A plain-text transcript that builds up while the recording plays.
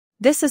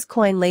This is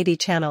Coin Lady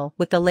channel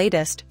with the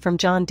latest from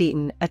John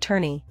Deaton,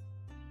 attorney.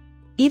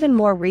 Even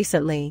more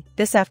recently,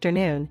 this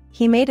afternoon,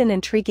 he made an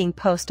intriguing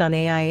post on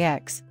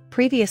AIX,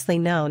 previously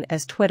known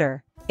as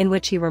Twitter, in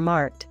which he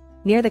remarked,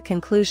 near the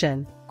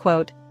conclusion,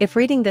 quote, "If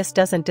reading this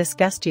doesn't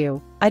disgust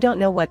you, I don't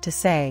know what to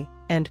say,"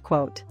 end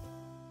quote.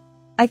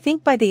 I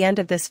think by the end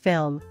of this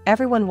film,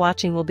 everyone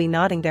watching will be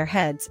nodding their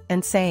heads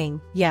and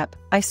saying, "Yep,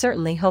 I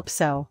certainly hope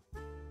so."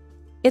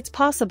 It's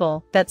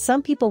possible that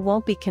some people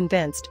won't be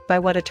convinced by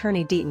what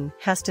Attorney Deaton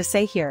has to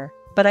say here,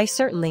 but I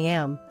certainly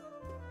am.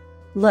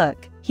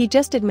 Look, he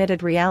just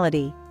admitted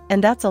reality,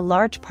 and that's a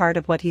large part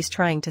of what he's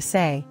trying to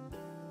say.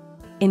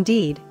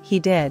 Indeed, he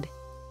did.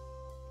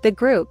 The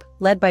group,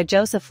 led by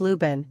Joseph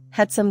Lubin,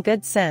 had some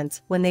good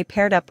sense when they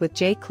paired up with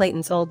Jay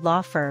Clayton's old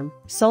law firm,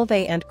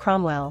 Solvay and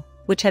Cromwell,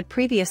 which had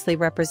previously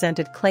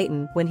represented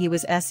Clayton when he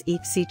was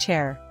SEC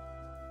chair.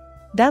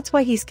 That's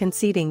why he's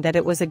conceding that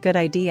it was a good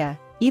idea,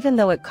 even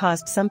though it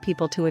caused some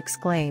people to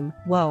exclaim,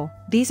 "Whoa,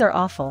 these are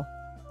awful.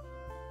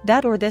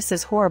 That or this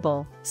is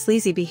horrible,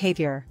 sleazy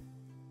behavior."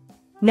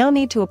 No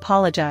need to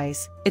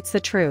apologize, it's the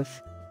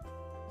truth.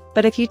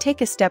 But if you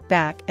take a step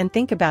back and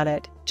think about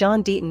it,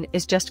 John Deaton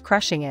is just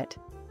crushing it.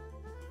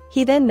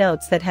 He then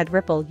notes that had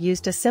Ripple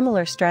used a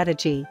similar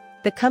strategy,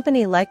 the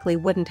company likely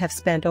wouldn't have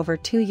spent over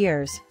 2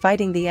 years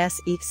fighting the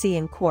SEC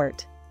in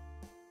court.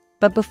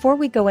 But before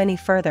we go any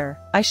further,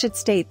 I should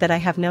state that I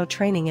have no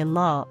training in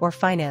law or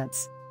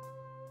finance.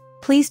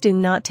 Please do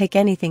not take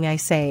anything I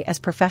say as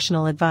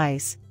professional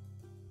advice.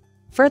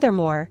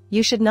 Furthermore,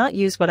 you should not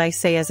use what I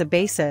say as a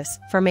basis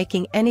for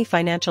making any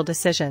financial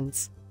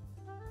decisions.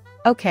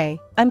 Okay,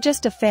 I'm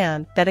just a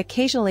fan that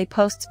occasionally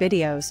posts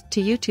videos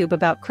to YouTube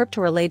about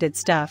crypto-related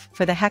stuff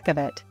for the heck of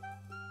it.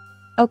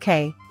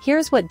 Okay,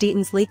 here's what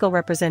Deaton's legal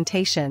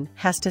representation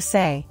has to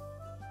say.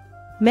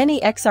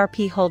 Many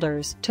XRP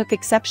holders took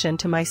exception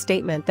to my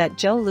statement that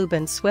Joe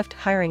Lubin's swift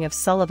hiring of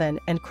Sullivan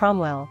and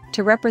Cromwell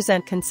to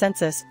represent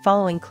Consensus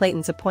following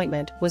Clayton's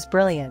appointment was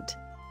brilliant.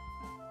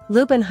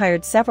 Lubin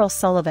hired several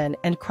Sullivan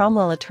and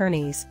Cromwell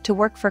attorneys to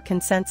work for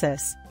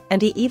Consensus,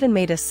 and he even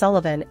made a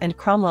Sullivan and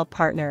Cromwell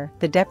partner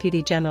the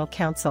Deputy General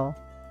Counsel.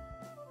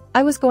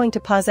 I was going to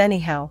pause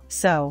anyhow,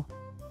 so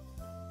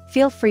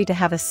feel free to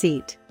have a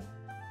seat.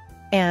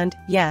 And,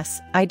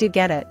 yes, I do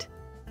get it.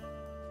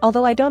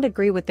 Although I don't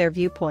agree with their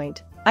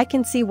viewpoint, I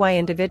can see why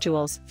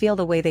individuals feel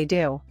the way they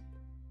do.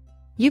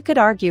 You could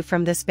argue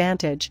from this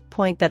vantage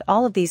point that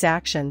all of these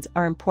actions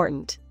are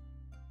important.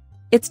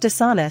 It's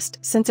dishonest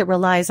since it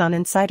relies on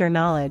insider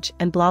knowledge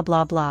and blah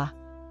blah blah.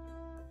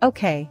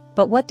 Okay,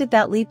 but what did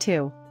that lead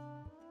to?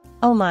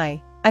 Oh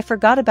my, I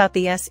forgot about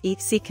the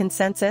SEC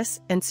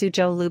Consensus and sue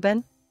Joe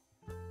Lubin?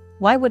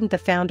 Why wouldn't the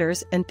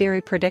founders in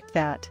theory predict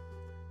that?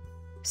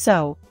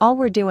 So, all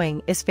we're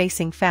doing is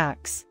facing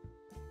facts.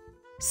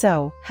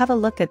 So, have a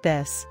look at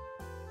this.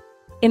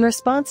 In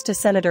response to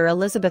Senator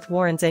Elizabeth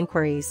Warren's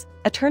inquiries,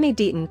 Attorney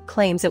Deaton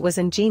claims it was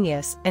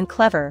ingenious and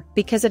clever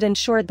because it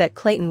ensured that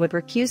Clayton would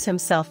recuse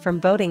himself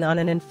from voting on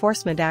an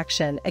enforcement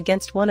action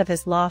against one of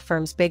his law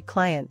firm's big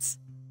clients.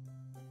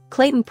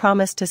 Clayton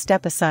promised to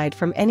step aside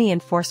from any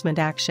enforcement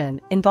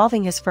action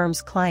involving his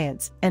firm's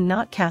clients and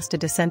not cast a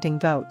dissenting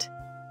vote.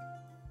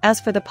 As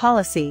for the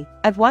policy,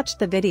 I've watched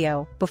the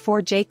video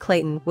before Jay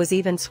Clayton was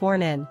even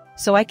sworn in,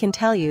 so I can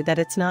tell you that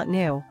it's not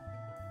new.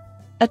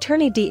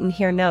 Attorney Deaton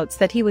here notes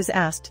that he was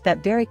asked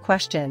that very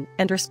question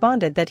and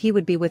responded that he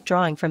would be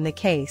withdrawing from the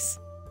case.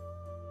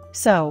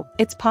 So,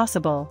 it's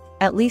possible,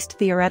 at least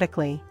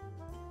theoretically.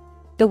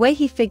 The way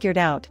he figured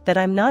out that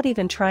I'm not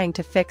even trying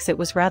to fix it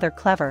was rather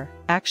clever,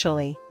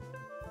 actually.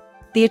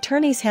 The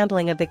attorney's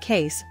handling of the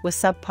case was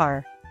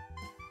subpar.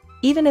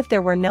 Even if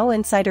there were no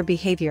insider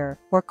behavior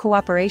or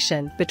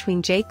cooperation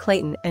between Jay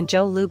Clayton and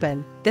Joe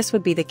Lubin, this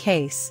would be the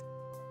case.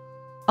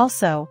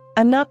 Also,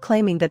 I'm not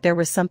claiming that there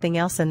was something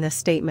else in this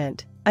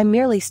statement, I'm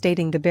merely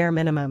stating the bare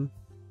minimum.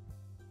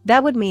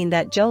 That would mean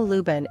that Joe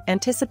Lubin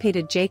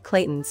anticipated Jay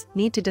Clayton's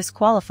need to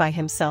disqualify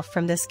himself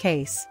from this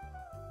case.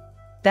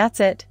 That's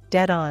it,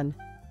 dead on.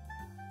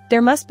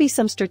 There must be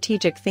some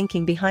strategic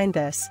thinking behind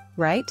this,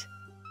 right?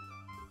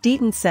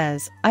 Deaton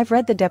says, I've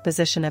read the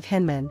deposition of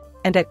Hinman,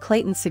 and at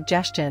Clayton's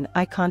suggestion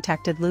I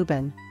contacted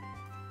Lubin.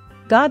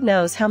 God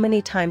knows how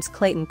many times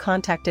Clayton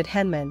contacted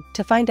Hinman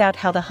to find out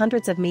how the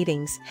hundreds of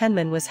meetings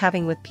Hinman was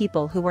having with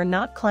people who were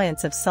not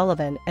clients of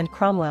Sullivan and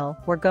Cromwell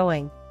were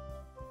going.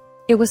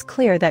 It was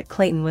clear that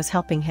Clayton was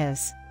helping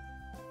his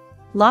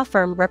law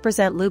firm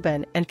represent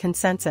Lubin and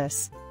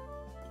Consensus.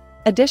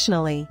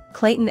 Additionally,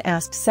 Clayton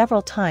asked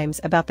several times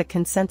about the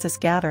Consensus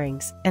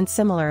gatherings and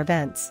similar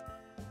events.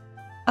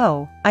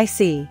 Oh, I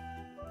see.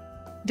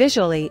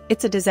 Visually,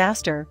 it's a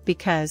disaster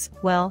because,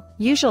 well,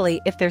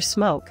 usually if there's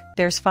smoke,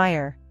 there's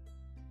fire.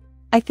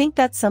 I think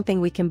that's something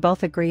we can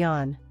both agree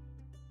on.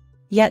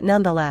 Yet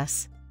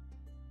nonetheless,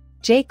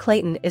 Jay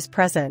Clayton is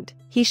present.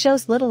 He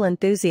shows little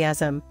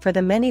enthusiasm for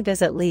the many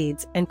visit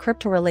leads and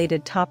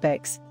crypto-related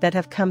topics that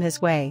have come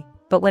his way,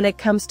 but when it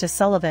comes to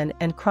Sullivan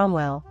and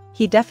Cromwell,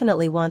 he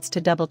definitely wants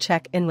to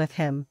double-check in with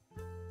him.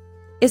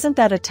 Isn't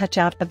that a touch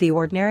out of the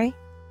ordinary?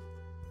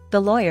 The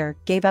lawyer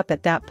gave up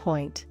at that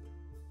point.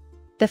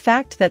 The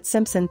fact that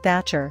Simpson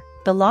Thacher,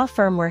 the law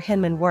firm where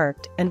Hinman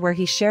worked and where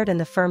he shared in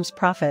the firm's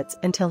profits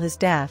until his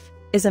death,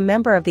 is a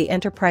member of the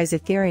Enterprise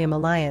Ethereum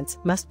Alliance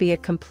must be a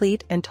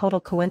complete and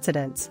total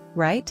coincidence,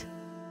 right?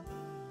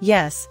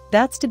 Yes,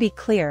 that's to be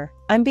clear.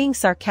 I'm being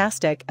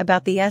sarcastic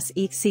about the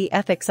SEC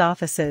Ethics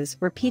Office's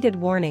repeated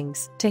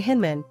warnings to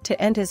Hinman to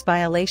end his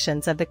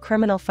violations of the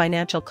Criminal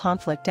Financial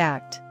Conflict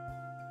Act.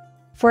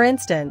 For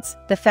instance,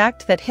 the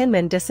fact that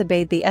Hinman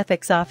disobeyed the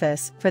Ethics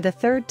Office for the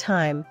third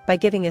time by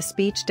giving a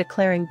speech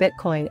declaring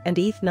Bitcoin and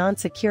ETH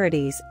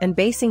non-securities and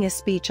basing his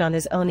speech on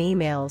his own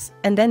emails,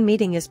 and then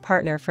meeting his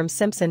partner from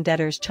Simpson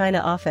Debtor's China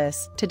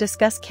office to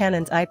discuss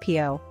Cannon's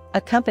IPO, a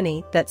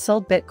company that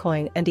sold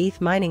Bitcoin and ETH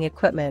mining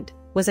equipment,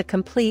 was a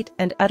complete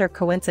and utter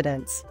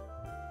coincidence.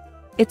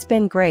 It's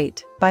been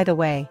great, by the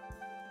way.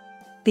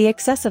 The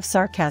excessive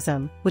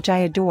sarcasm, which I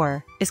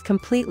adore, is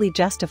completely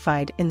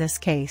justified in this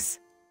case.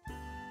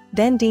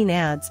 Then Dean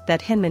adds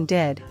that Hinman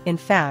did, in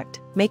fact,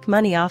 make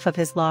money off of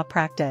his law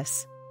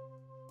practice.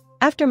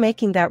 After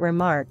making that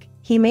remark,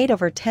 he made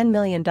over $10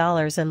 million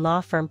in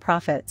law firm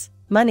profits,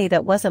 money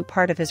that wasn't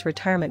part of his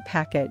retirement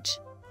package.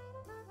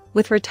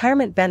 With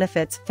retirement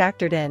benefits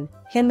factored in,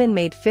 Hinman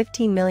made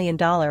 $15 million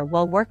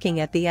while working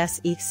at the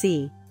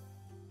SEC.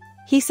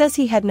 He says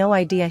he had no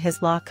idea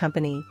his law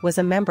company was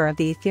a member of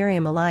the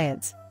Ethereum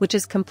Alliance, which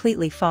is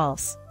completely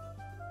false.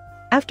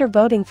 After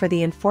voting for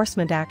the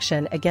enforcement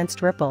action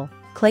against Ripple,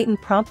 Clayton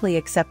promptly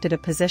accepted a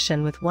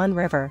position with One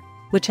River,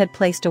 which had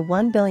placed a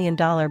 $1 billion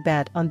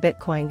bet on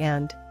Bitcoin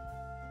and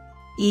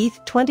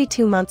ETH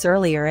 22 months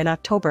earlier in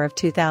October of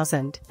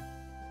 2000.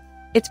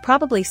 It's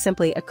probably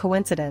simply a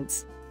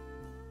coincidence.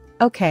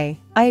 Okay,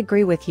 I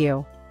agree with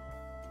you.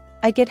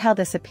 I get how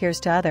this appears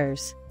to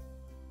others.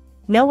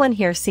 No one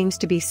here seems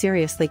to be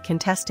seriously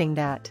contesting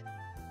that.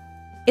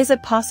 Is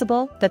it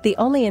possible that the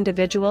only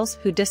individuals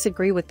who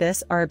disagree with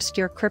this are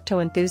obscure crypto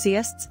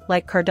enthusiasts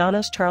like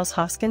Cardano's Charles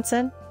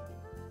Hoskinson?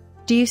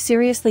 Do you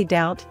seriously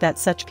doubt that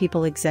such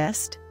people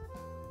exist?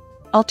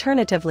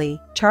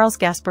 Alternatively, Charles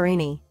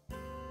Gasparini.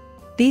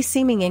 These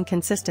seeming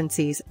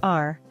inconsistencies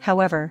are,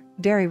 however,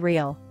 very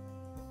real.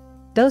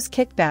 Those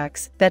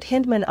kickbacks that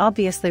Hinman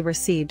obviously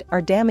received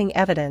are damning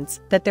evidence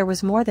that there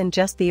was more than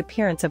just the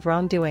appearance of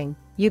wrongdoing.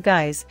 You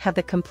guys have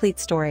the complete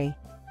story.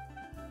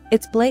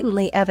 It's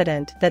blatantly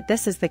evident that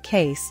this is the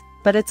case,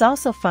 but it's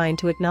also fine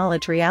to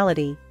acknowledge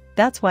reality.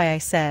 That's why I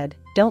said,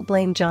 don't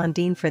blame John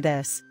Dean for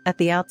this, at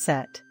the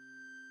outset.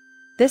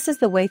 This is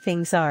the way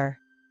things are.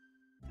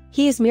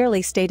 He is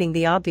merely stating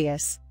the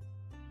obvious.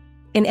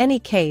 In any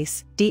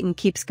case, Deaton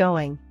keeps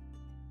going.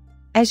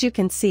 As you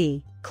can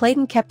see,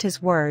 Clayton kept his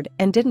word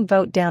and didn't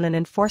vote down an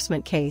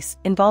enforcement case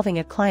involving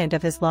a client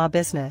of his law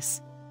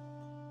business.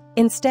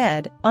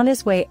 Instead, on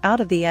his way out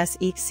of the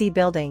SEC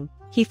building,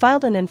 he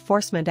filed an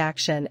enforcement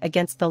action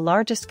against the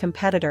largest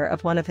competitor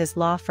of one of his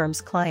law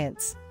firm's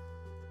clients.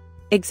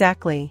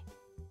 Exactly.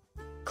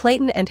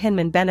 Clayton and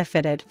Hinman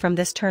benefited from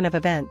this turn of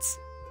events.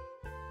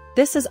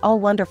 This is all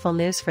wonderful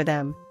news for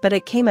them, but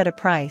it came at a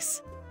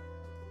price.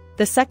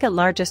 The second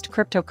largest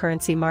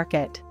cryptocurrency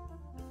market.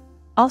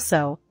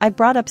 Also, I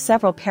brought up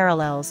several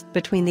parallels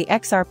between the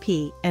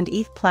XRP and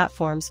ETH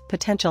platforms'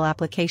 potential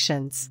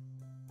applications.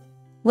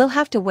 We'll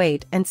have to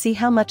wait and see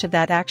how much of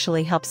that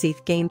actually helps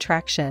ETH gain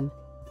traction.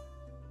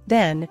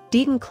 Then,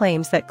 Deaton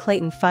claims that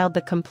Clayton filed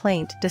the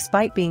complaint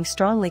despite being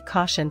strongly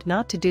cautioned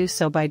not to do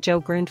so by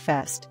Joe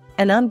Grundfest,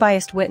 an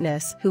unbiased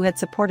witness who had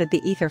supported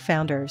the Ether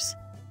founders.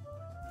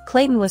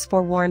 Clayton was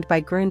forewarned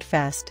by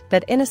Grundfest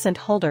that innocent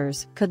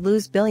holders could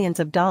lose billions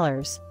of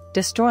dollars,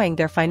 destroying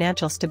their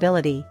financial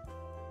stability.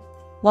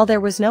 While there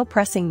was no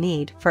pressing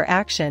need for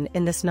action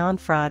in this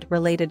non-fraud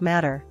related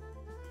matter.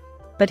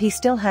 But he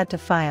still had to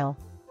file.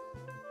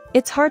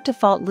 It's hard to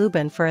fault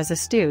Lubin for as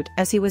astute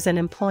as he was in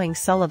employing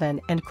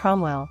Sullivan and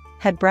Cromwell,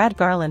 had Brad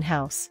Garland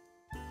house.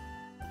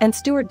 And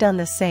Stewart done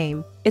the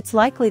same, it's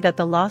likely that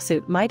the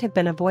lawsuit might have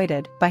been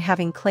avoided by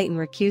having Clayton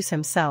recuse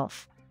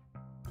himself.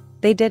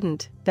 They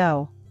didn't,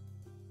 though.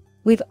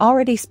 We've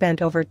already spent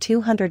over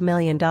 $200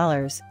 million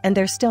and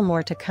there's still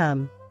more to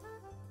come.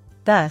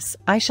 Thus,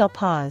 I shall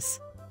pause.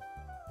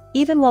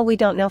 Even while we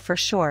don't know for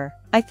sure,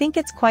 I think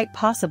it's quite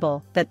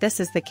possible that this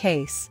is the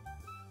case.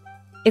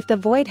 If the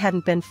void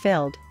hadn't been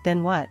filled,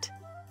 then what?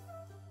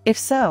 If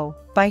so,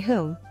 by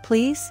whom,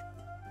 please?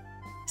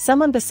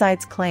 Someone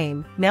besides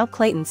Claim. Now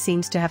Clayton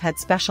seems to have had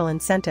special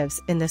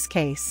incentives in this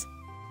case.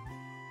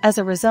 As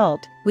a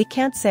result, we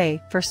can't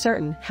say for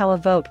certain how a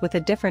vote with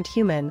a different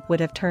human would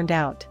have turned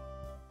out.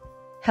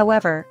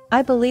 However,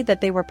 I believe that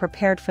they were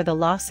prepared for the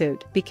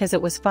lawsuit because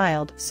it was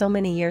filed so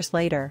many years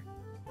later.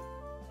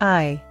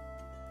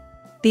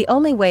 The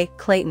only way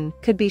Clayton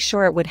could be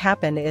sure it would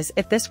happen is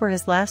if this were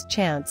his last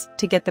chance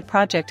to get the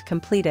project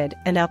completed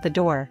and out the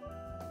door.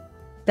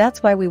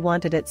 That's why we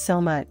wanted it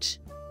so much.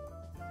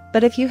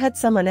 But if you had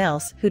someone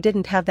else who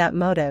didn't have that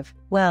motive,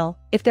 well,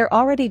 if they're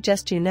already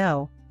just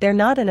they're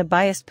not in a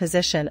biased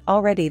position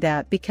already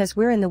that because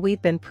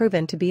we've been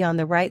proven to be on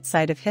the right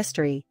side of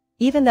history,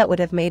 even that would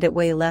have made it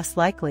way less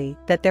likely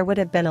that there would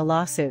have been a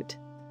lawsuit.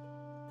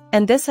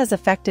 And this has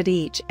affected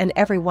each and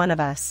every one of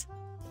us.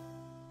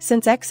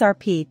 Since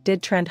XRP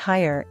did trend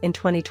higher in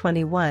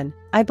 2021,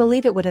 I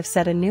believe it would have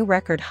set a new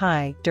record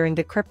high during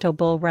the crypto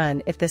bull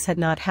run if this had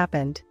not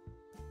happened.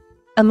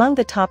 Among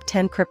the top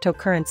 10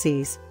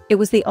 cryptocurrencies, it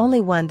was the only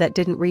one that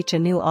didn't reach a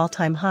new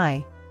all-time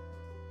high.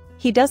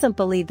 He doesn't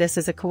believe this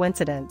is a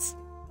coincidence.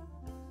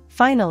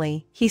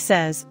 Finally, he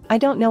says, I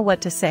don't know what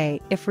to say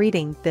if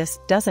reading this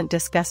doesn't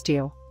disgust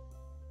you.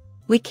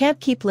 We can't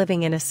keep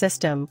living in a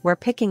system where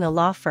picking a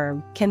law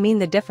firm can mean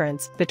the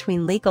difference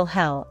between legal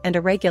hell and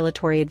a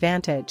regulatory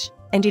advantage,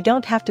 and you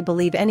don't have to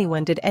believe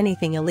anyone did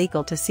anything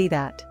illegal to see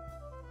that.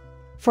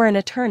 For an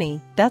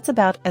attorney, that's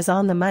about as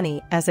on the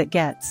money as it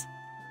gets.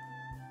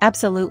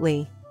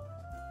 Absolutely.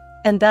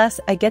 And thus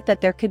I get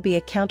that there could be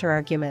a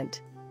counterargument.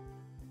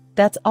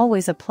 That's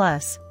always a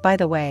plus, by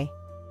the way.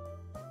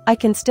 I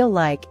can still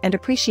like and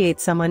appreciate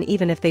someone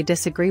even if they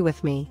disagree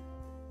with me.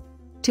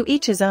 To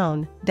each his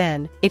own,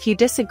 then, if you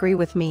disagree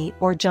with me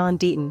or John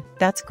Deaton,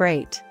 that's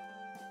great.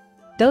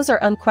 Those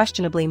are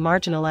unquestionably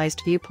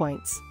marginalized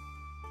viewpoints.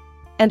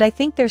 And I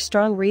think there's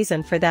strong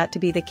reason for that to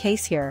be the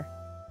case here.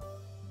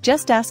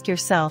 Just ask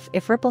yourself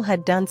if Ripple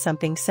had done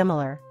something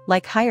similar,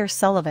 like hire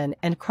Sullivan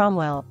and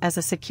Cromwell as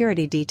a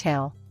security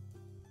detail.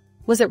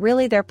 Was it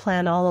really their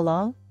plan all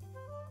along?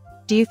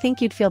 Do you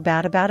think you'd feel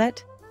bad about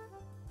it?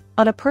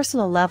 On a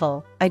personal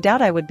level, I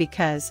doubt I would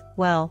because,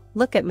 well,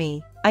 look at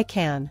me, I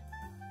can.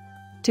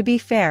 To be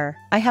fair,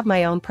 I have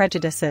my own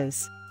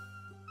prejudices.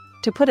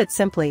 To put it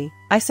simply,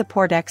 I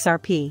support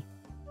XRP.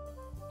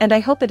 And I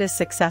hope it is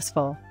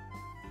successful.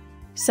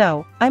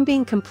 So, I'm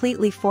being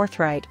completely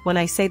forthright when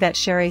I say that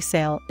share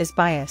sale is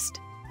biased.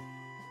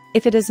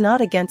 If it is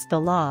not against the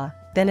law,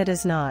 then it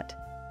is not.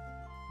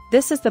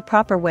 This is the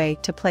proper way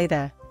to play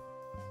the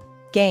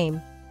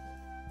game.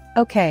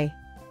 Okay.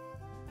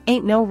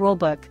 Ain't no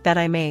rulebook that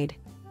I made.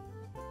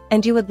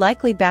 And you would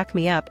likely back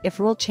me up if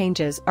rule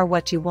changes are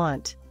what you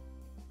want.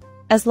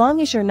 As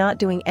long as you're not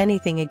doing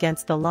anything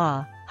against the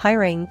law,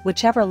 hiring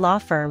whichever law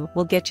firm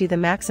will get you the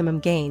maximum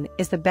gain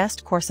is the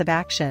best course of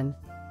action.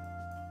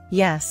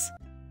 Yes.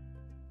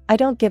 I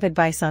don't give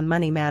advice on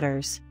money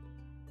matters.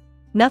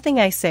 Nothing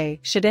I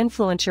say should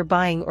influence your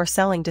buying or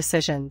selling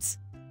decisions.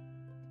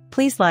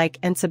 Please like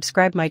and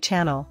subscribe my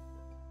channel.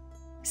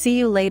 See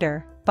you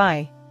later,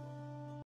 bye.